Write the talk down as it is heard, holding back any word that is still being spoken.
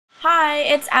Hi,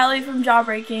 it's Allie from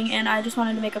Jawbreaking, and I just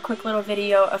wanted to make a quick little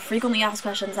video of frequently asked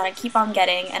questions that I keep on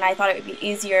getting, and I thought it would be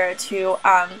easier to,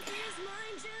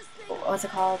 what's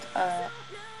it called,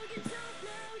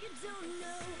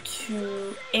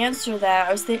 to answer that.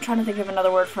 I was trying to think of another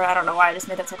word for it. I don't know why I just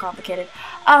made that so complicated.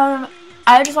 I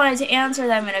just wanted to answer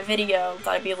them in a video.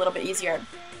 Thought it'd be a little bit easier.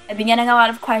 I've been getting a lot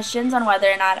of questions on whether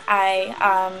or not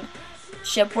I,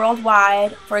 ship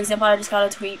worldwide. For example, I just got a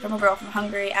tweet from a girl from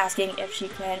Hungary asking if she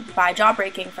can buy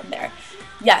Jawbreaking from there.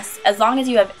 Yes, as long as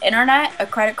you have internet, a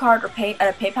credit card, or a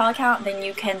PayPal account, then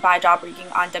you can buy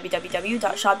Jawbreaking on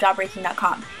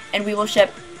www.shopjawbreaking.com, and we will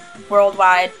ship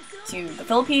worldwide to the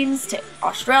Philippines, to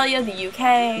Australia, the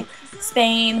UK,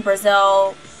 Spain,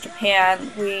 Brazil,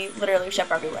 Japan. We literally ship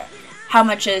everywhere. How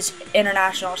much is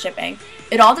international shipping?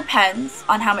 It all depends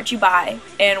on how much you buy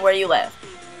and where you live.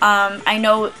 I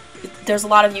know there's a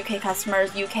lot of UK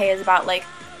customers. UK is about like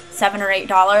 $7 or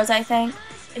 $8, I think.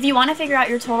 If you want to figure out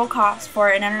your total cost for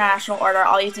an international order,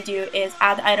 all you have to do is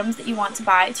add the items that you want to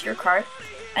buy to your cart,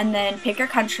 and then pick your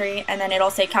country, and then it'll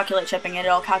say calculate shipping, and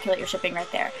it'll calculate your shipping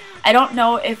right there. I don't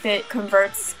know if it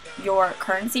converts your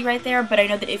currency right there, but I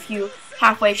know that if you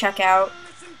halfway check out,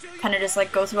 kind of just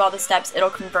like go through all the steps, it'll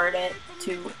convert it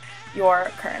to your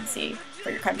currency for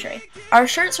your country. Our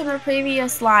shirts from the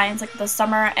previous lines, like the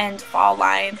summer and fall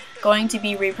line, going to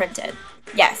be reprinted.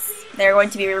 Yes, they're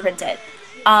going to be reprinted.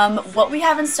 What we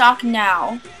have in stock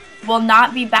now will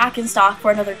not be back in stock for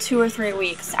another 2 or 3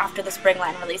 weeks after the spring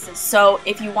line releases. So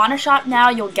if you want to shop now,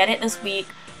 you'll get it this week,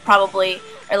 probably,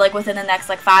 or like within the next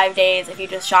like 5 days if you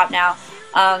just shop now.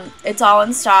 It's all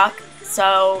in stock,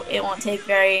 so it won't take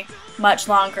very much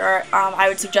longer. I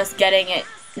would suggest getting it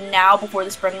now before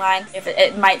the spring line. If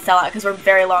it might sell out because we're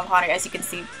very low on quantity, as you can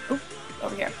see. Oops,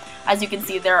 over here. As you can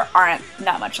see, there aren't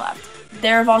that much left.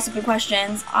 There have also been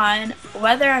questions on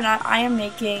whether or not I am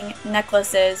making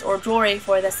necklaces or jewelry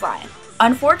for this line.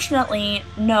 Unfortunately,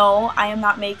 no, I am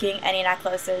not making any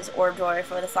necklaces or jewelry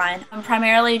for this line.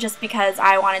 Primarily just because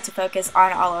I wanted to focus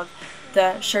on all of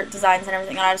the shirt designs and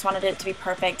everything, and I just wanted it to be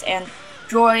perfect, and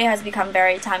jewelry has become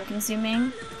very time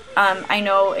consuming. I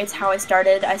know it's how I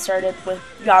started. I started with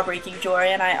Jawbreaking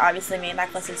jewelry, and I obviously made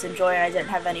necklaces and jewelry. I didn't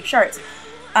have any shirts.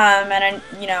 I'm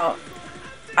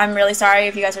really sorry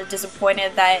if you guys are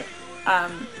disappointed that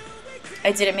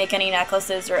I didn't make any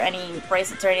necklaces or any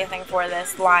bracelets or anything for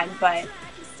this line, but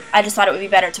I just thought it would be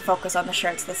better to focus on the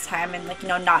shirts this time and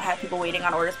not have people waiting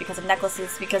on orders because of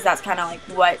necklaces, because that's kind of like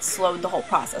what slowed the whole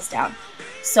process down.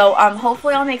 So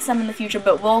hopefully I'll make some in the future,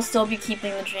 but we'll still be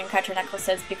keeping the Dreamcatcher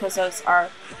necklaces because those are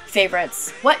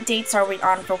favorites. What dates are we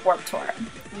on for Warped Tour?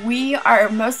 We are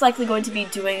most likely going to be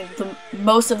doing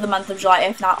most of the month of July,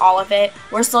 if not all of it.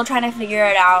 We're still trying to figure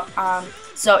it out.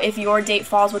 So if your date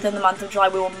falls within the month of July,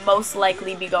 we will most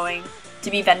likely be going to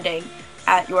be vending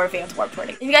at your Vans Warped Tour.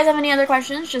 If you guys have any other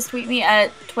questions, just tweet me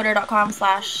at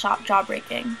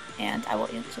twitter.com/shopjawbreaking and I will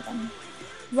answer them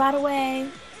right away.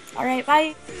 Alright,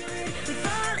 bye!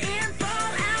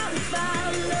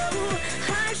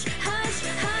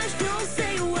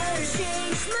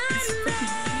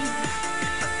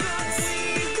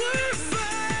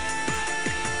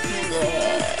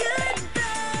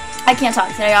 I can't talk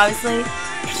today, obviously.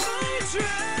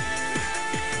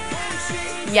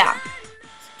 Yeah.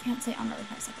 Can't say under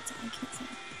 5 seconds. I can't say it.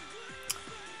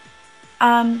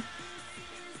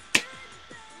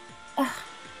 Ugh.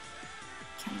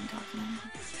 Can't even talk now.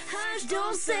 Hush,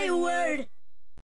 don't say a word.